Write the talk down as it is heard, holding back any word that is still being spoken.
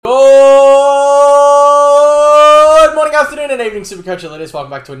Afternoon and evening, Supercoach Elites. Welcome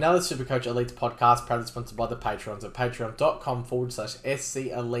back to another Supercoach Elites podcast, proudly sponsored by the Patrons at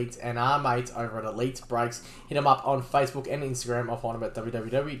patreon.com/SC Elites and our mates over at Elite Breaks. Hit them up on Facebook and Instagram. I'll find them at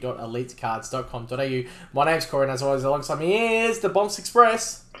www.elitecards.com.au. My name's Corey, and as always, alongside me is the Bombs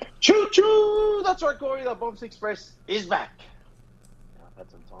Express. Choo choo! That's right, Corey. The Bombs Express is back. I've had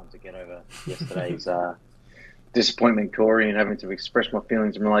some time to get over yesterday's disappointment, Corey, and having to express my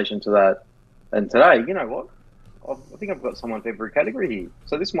feelings in relation to that. And today, you know what? I think I've got someone for every category here.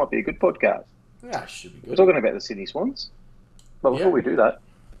 So this might be a good podcast. Yeah, should be good. We're talking about the Sydney Swans. But before we do that,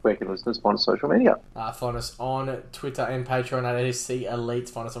 where can listeners find us on social media? Find us on Twitter and Patreon at SC Elites.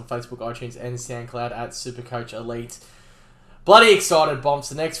 Find us on Facebook, iTunes, and SoundCloud at Supercoach Elite. Bloody excited, Bombs.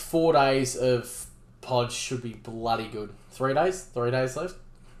 The next 4 days of pods should be bloody good. 3 days? 3 days left?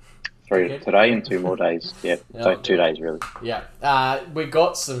 Today and 2 more days. Yep. So 2 days, really. Yeah. We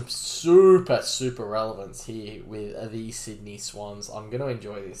got some super relevance here with the Sydney Swans. I'm going to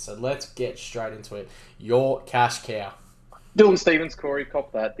enjoy this. So let's get straight into it. Your cash cow. Dylan Stevens, Corey,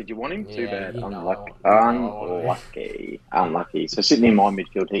 cop that. Did you want him? Yeah, Too bad. Unlucky. Unlucky. So sitting in my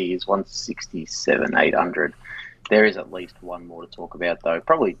midfield, he is 167, 800. There is at least one more to talk about, though.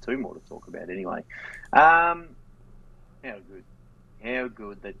 Probably 2 more to talk about, anyway. How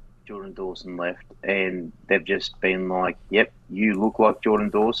good that Jordan Dawson left, and they've just been like, "Yep, you look like Jordan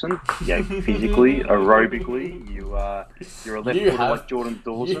Dawson. Yeah, physically, aerobically, you're a left footer like Jordan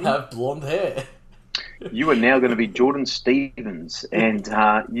Dawson. You have blonde hair. You are now going to be Jordan Stevens, and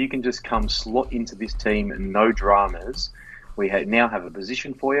you can just come slot into this team, and no dramas. We now have a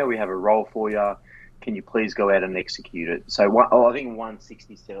position for you. We have a role for you. Can you please go out and execute it?" So, I think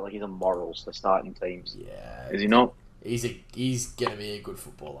 167. Like, he's a morals for starting teams. Yeah, is he not? He's going to be a good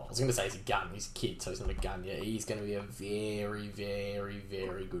footballer. I was going to say he's a gun. He's a kid, so he's not a gun yet. He's going to be a very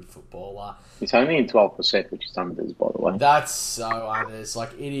good footballer. He's only in 12%, which is unders, by the way. That's so unders.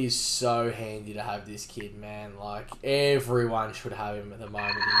 Like, it is so handy to have this kid, man. Like, everyone should have him at the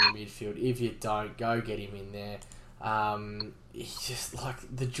moment in your midfield. If you don't, go get him in there. He's just like,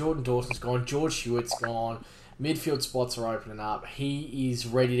 the Jordan Dawson's gone. George Hewitt's gone. Midfield spots are opening up. He is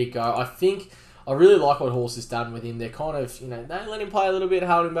ready to go. I really like what Horse has done with him. They're kind of, they let him play a little bit,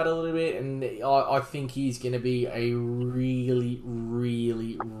 hold him back a little bit, and I think he's going to be a really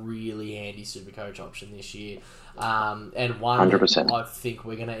handy Supercoach option this year. And one 100%. I think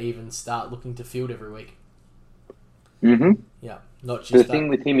we're going to even start looking to field every week. Mm-hmm. Yeah, not just the thing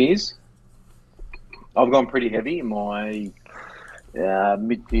with him is, I've gone pretty heavy in my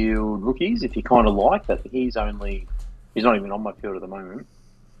midfield rookies, if you kind of like that. He's not even on my field at the moment.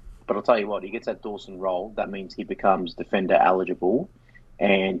 But I'll tell you what, he gets that Dawson role. That means he becomes defender eligible.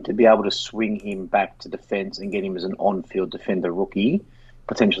 And to be able to swing him back to defence and get him as an on-field defender rookie,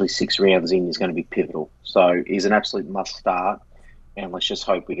 potentially 6 rounds in, is going to be pivotal. So he's an absolute must start. And let's just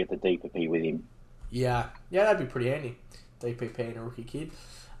hope we get the DPP with him. Yeah, that'd be pretty handy. DPP and a rookie kid.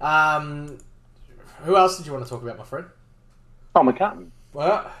 Who else did you want to talk about, my friend? Oh, McCartan.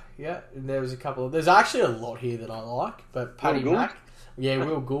 Well, yeah, there was a couple of... There's actually a lot here that I like, but Paddy Mack... Yeah,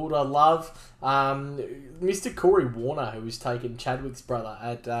 Will Gould, I love. Mr. Corey Warner, who was taking Chadwick's brother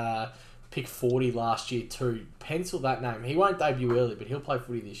at pick 40 last year too. Pencil that name. He won't debut early, but he'll play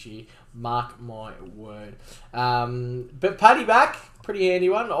footy this year. Mark my word. But Paddy Mack, pretty handy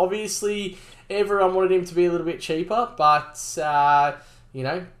one. Obviously, everyone wanted him to be a little bit cheaper, but,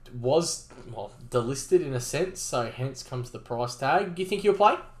 was delisted in a sense, so hence comes the price tag. Do you think he'll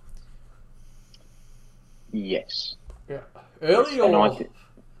play? Yes. Yeah. Early or not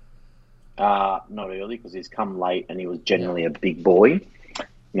early, because he's come late and he was generally a big boy.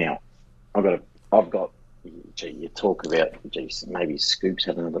 Now, you talk about, maybe Scoop's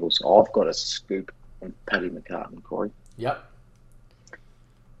having a little. So I've got a scoop on Paddy McCartan, Corey. Yep.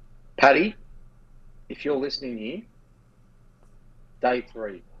 Paddy, if you're listening here, day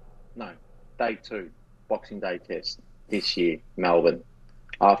 2, Boxing Day test this year, Melbourne.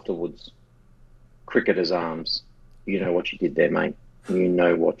 Afterwards, Cricketer's Arms. You know what you did there, mate. You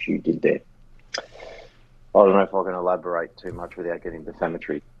know what you did there. I don't know if I can elaborate too much without getting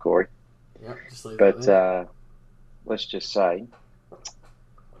defamatory, Corey. Yeah, just leave it there. Let's just say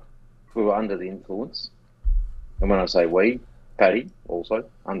we were under the influence. And when I say we, Paddy, also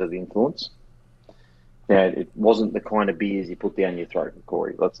under the influence. Now, it wasn't the kind of beers you put down your throat,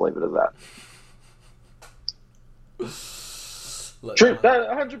 Corey. Let's leave it at that. True,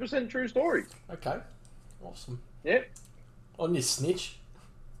 100% true story. Okay, awesome. Yep. On your snitch.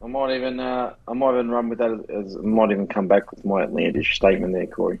 I might even run with that. I might even come back with my outlandish statement there,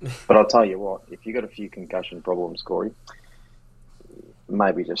 Corey. But I'll tell you what, if you got a few concussion problems, Corey,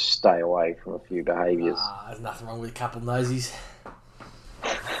 maybe just stay away from a few behaviours. There's nothing wrong with a couple nosies.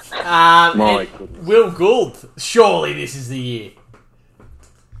 My goodness. Will Gould, surely this is the year.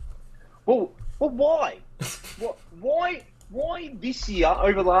 Well, why? Why this year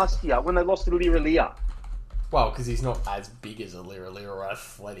over last year when they lost to Lira? Well, because he's not as big as a Lira or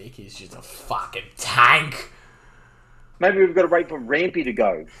athletic. He's just a fucking tank. Maybe we've got to wait for Rampy to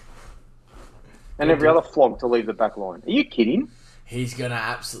go. And every other flog to leave the back line. Are you kidding? He's gonna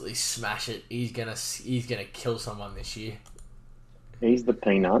absolutely smash it. He's gonna kill someone this year. He's the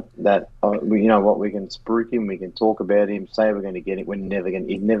peanut that you know what, we can spruik him, we can talk about him, say we're going to get it.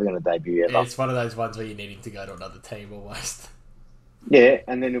 He's never going to debut ever. It's one of those ones where you need him to go to another team almost. Yeah,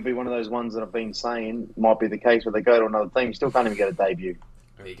 and then it'll be one of those ones that I've been saying might be the case where they go to another team, you still can't even get a debut.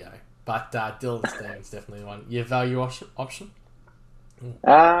 There you go. But Dylan Steen's definitely one. Your value option?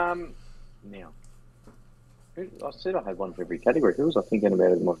 Now, I said I had one for every category. Who was I thinking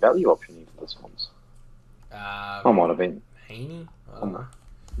about as my value option here for the Swans? I might have been. Heaney? I don't know.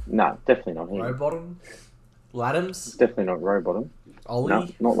 No, definitely not him. Rowbottom? Laddams? Definitely not Rowbottom. Ollie? No,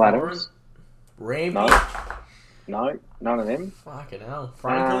 not Laddams. Rampy? No, none of them. Fucking hell.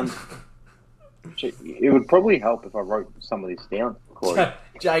 Franklin? It would probably help if I wrote some of this down, Corey.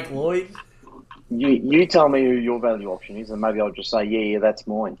 Jake Lloyd? You tell me who your value option is, and maybe I'll just say, yeah, that's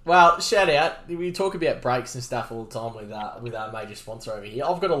mine. Well, shout out. We talk about breaks and stuff all the time with our major sponsor over here.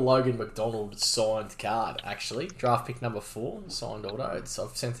 I've got a Logan McDonald signed card, actually. Draft pick number 4, signed auto. I've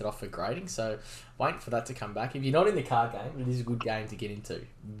sent it off for grading, so wait for that to come back. If you're not in the card game, it is a good game to get into.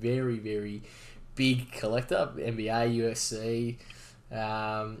 Very, very big collector. NBA, UFC,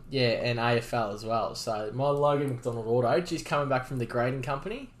 and AFL as well. So my Logan McDonald auto, just coming back from the grading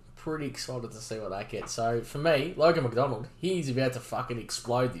company. Pretty excited to see what that gets. So for me, Logan McDonald, he's about to fucking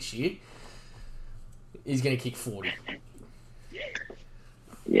explode this year. He's going to kick 40.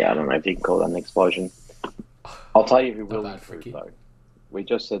 Yeah, I don't know if you can call that an explosion. I'll tell you who will bad improve, for a kid. though. We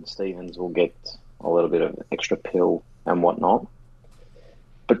just said Stevens will get a little bit of extra pill and whatnot.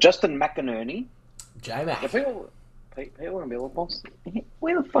 But Justin McInerney... J-Mac. People are going to be like, boss,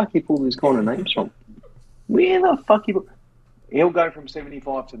 where the fuck you pull these kind of names from? Where the fuck you... He'll go from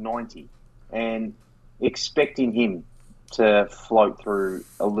 75 to 90, and expecting him to float through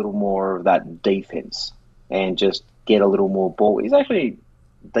a little more of that defense and just get a little more ball. He's actually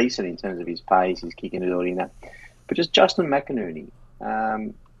decent in terms of his pace, his kicking ability, and that. But just Justin McInerney,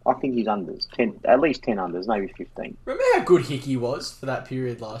 I think he's unders, at least 10 unders, maybe 15. Remember how good Hickey was for that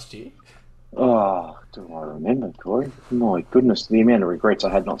period last year? Oh, do I remember, Corey? My goodness, the amount of regrets I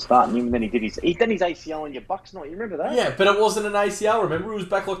had not starting him. And then he's done his ACL on your Bucks night. You remember that? Yeah, but it wasn't an ACL. Remember, he was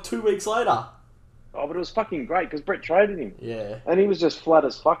back like 2 weeks later. Oh, but it was fucking great because Brett traded him. Yeah, and he was just flat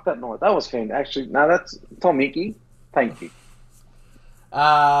as fuck that night. That was fantastic. Actually, no, that's Tom Hickey. Thank you.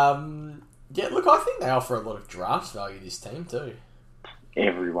 Yeah, look, I think they offer a lot of draft value, this team too.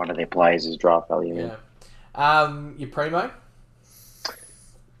 Every one of their players is draft value. Yeah. Your primo?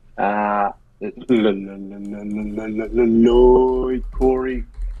 Lloyd, Corey.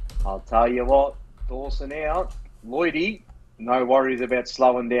 I'll tell you what, Dawson out. Lloydie, no worries about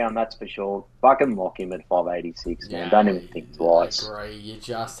slowing down, that's for sure. Fucking lock him at 586, man. Don't even think twice. I agree. You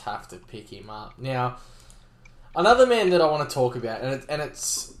just have to pick him up. Now, another man that I want to talk about, and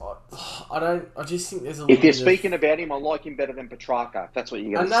it's, I just think there's a little If you're speaking about him, I like him better than Petrarca. That's what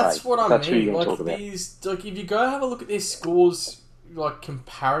you're going to say. And that's what I that's mean. Who you're like, if you go have a look at their scores, like,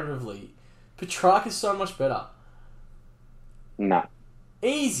 comparatively, Petrarca's so much better. Nah.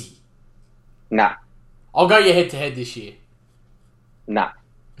 Easy. Nah. I'll go your head-to-head this year. Nah.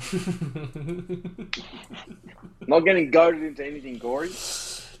 Not getting goaded into anything, Corey.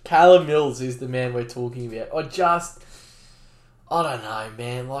 Callum Mills is the man we're talking about. I don't know,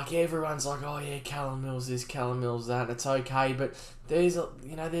 man. Like, everyone's like, oh yeah, Callum Mills this, Callum Mills that, and it's okay, but there's a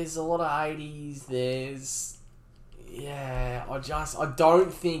lot of 80s, I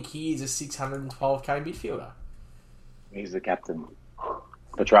don't think he is a 612k midfielder. He's the captain.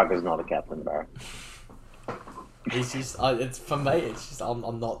 Petrarca's not a captain, bro. He's just, it's for me, it's just,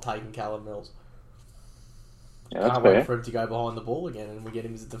 I'm not taking Callum Mills. Yeah, that's Can't fair. wait for him to go behind the ball again and we get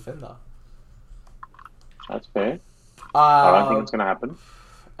him as a defender. That's fair. I don't think it's going to happen.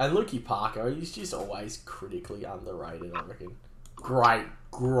 And Lukey Parker, he's just always critically underrated, I reckon. Great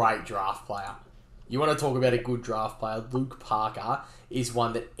draft player. You want to talk about a good draft player, Luke Parker is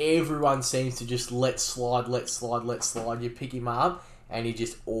one that everyone seems to just let slide. You pick him up, and he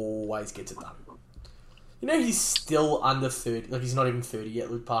just always gets it done. You know he's still under 30, like he's not even 30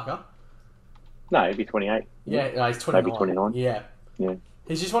 yet, Luke Parker? No, he'd be 28. Yeah, no, he's 29. Maybe 29. Yeah.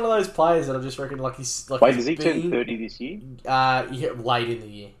 He's just one of those players that I just reckon like he's like. Wait, does he turn 30 this year? Yeah, late in the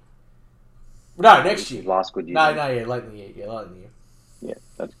year. No, next year. His last good year. No, yeah, late in the year. Yeah, late in the year. Yeah,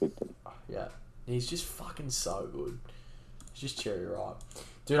 that's good. Then. Yeah, he's just fucking so good. He's just cherry ripe.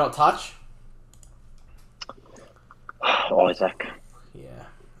 Do not touch. Isaac. Yeah,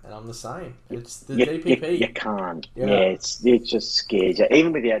 and I'm the same. It's the You DPP. can't. Yeah. Yeah, it just scares you.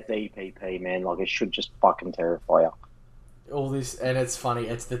 Even without DPP, man, like it should just fucking terrify you. All this, and it's funny.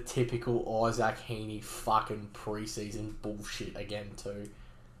 It's the typical Isaac Heaney fucking preseason bullshit again too.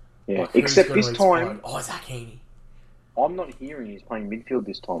 Yeah, Like, who's except gonna this explode? time, Isaac Heaney. I'm not hearing he's playing midfield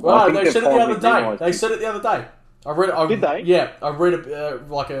this time. Well, I think they they've said it the other finally day. realised They it. said it the other day. I read. Did they? Yeah, I read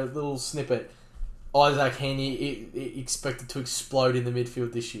like a little snippet. Isaac Heaney expected to explode in the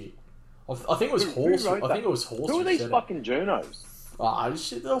midfield this year. I think it was Who Horse. wrote I that? think it was Horse. Who are who these said it. fucking journos?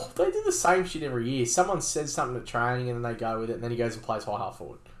 Shit, they do the same shit every year. Someone says something at training and then they go with it, and then he goes and plays high half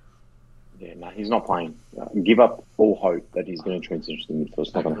forward. Yeah, no, he's not playing. Give up all hope that he's going to transition to midfield.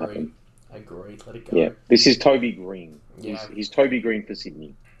 It's not going to happen. Agree. Let it go. Yeah, this is Toby Green. Yeah. He's Toby Green for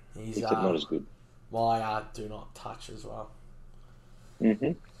Sydney. He's Except not as good. my do not touch as well.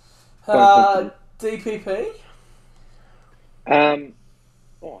 Mm-hmm. DPP. I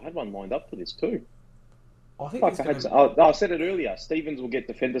had one lined up for this too. I think Fuck, I said it earlier. Stevens will get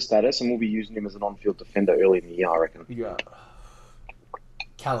defender status, and we'll be using him as an on-field defender early in the year, I reckon. Yeah.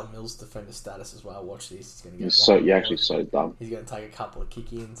 Callum Mills defender status as well. Watch this. He's going to get You're actually so dumb. He's going to take a couple of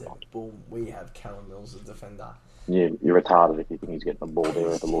kick-ins and boom, we have Callum Mills as defender. Yeah, you're retarded if you think he's getting the ball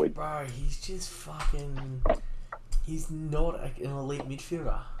there at the Lloyd. Bro, he's just fucking... He's not an elite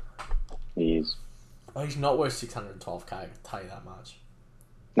midfielder. He is. Oh, he's not worth 612k, I can tell you that much.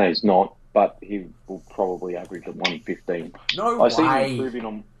 No, he's not. But he will probably average at 115. No way. I see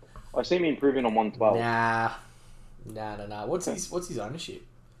him improving on 112. Nah. What's his ownership?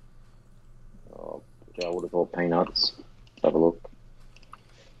 Oh, I would have thought peanuts. Let's have a look.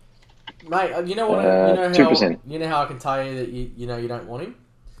 Mate, you know what? 2%. You know how I can tell you that you don't want him?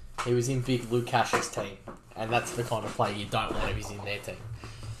 He was in Vic Lucas's team. And that's the kind of player you don't want if he's in their team.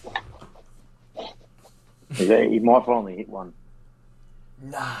 He might finally hit one.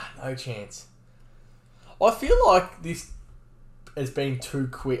 Nah, no chance. I feel like this has been too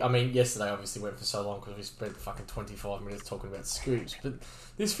quick. I mean, yesterday obviously went for so long because we spent fucking 25 minutes talking about Scoops. But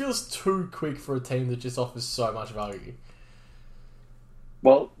this feels too quick for a team that just offers so much value.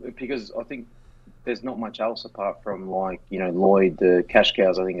 Well, because I think there's not much else apart from Lloyd, the cash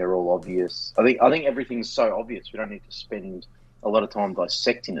cows. I think are all obvious. I think everything's so obvious. We don't need to spend a lot of time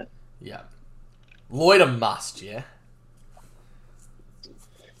dissecting it. Yeah, Lloyd a must. Yeah.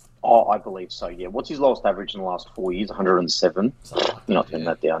 Oh, I believe so. Yeah. What's his lowest average in the last 4 years? 107. Something like that, You're not turning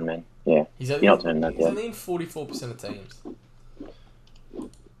that down, man. Yeah. You're not turning that He's down. only in 44% of teams.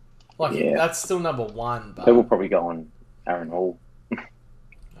 Like Yeah. that's still number one. But People probably go on Aaron Hall. I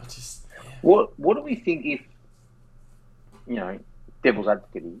just What do we think if, devil's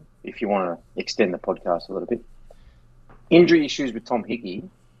advocate, if you want to extend the podcast a little bit, injury issues with Tom Hickey,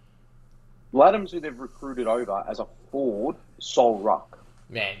 Laddams, who they've recruited over as a forward, sole ruck.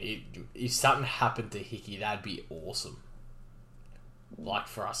 man, if something happened to Hickey, that'd be awesome. Like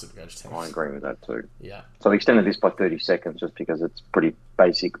for us at Ghost Teams. I agree with that too. Yeah. So I've extended this by 30 seconds just because it's pretty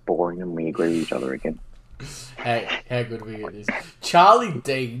basic, boring, and we agree with each other again. Hey, how good we get this? Charlie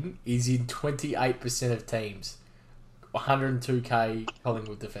Dean is in 28% of teams. 102k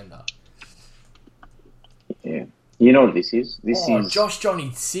Collingwood defender. Yeah. You know what this is? This is... Josh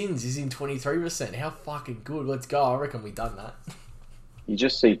Johnny Sins is in 23%. How fucking good. Let's go. I reckon we've done that. You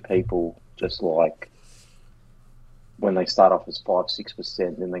just see people just like... when they start off as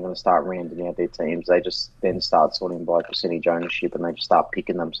 5-6%, then they're going to start rounding out their teams. They just then start sorting by percentage ownership, and they just start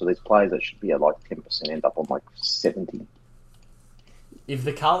picking them. So these players that should be at like 10% end up on like 70. If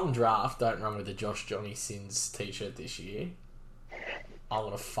the Carlton draft don't run with the Josh Johnny Sins t-shirt this year, I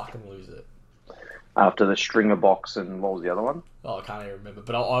want to fucking lose it. After the stringer box and what was the other one? Oh, I can't even remember.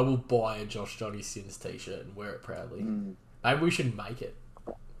 But I will buy a Josh Johnny Sins t-shirt and wear it proudly. Maybe we should make it.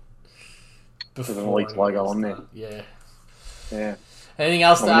 With an Elite's logo on there. Yeah. Yeah. Anything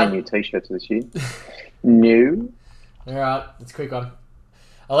else, I'm new t-shirts this year. New. Alright, it's a quick one.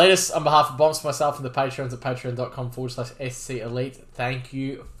 Elitis, on behalf of Bombs, myself, and the Patreons at patreon.com/SC Elite, thank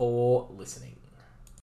you for listening.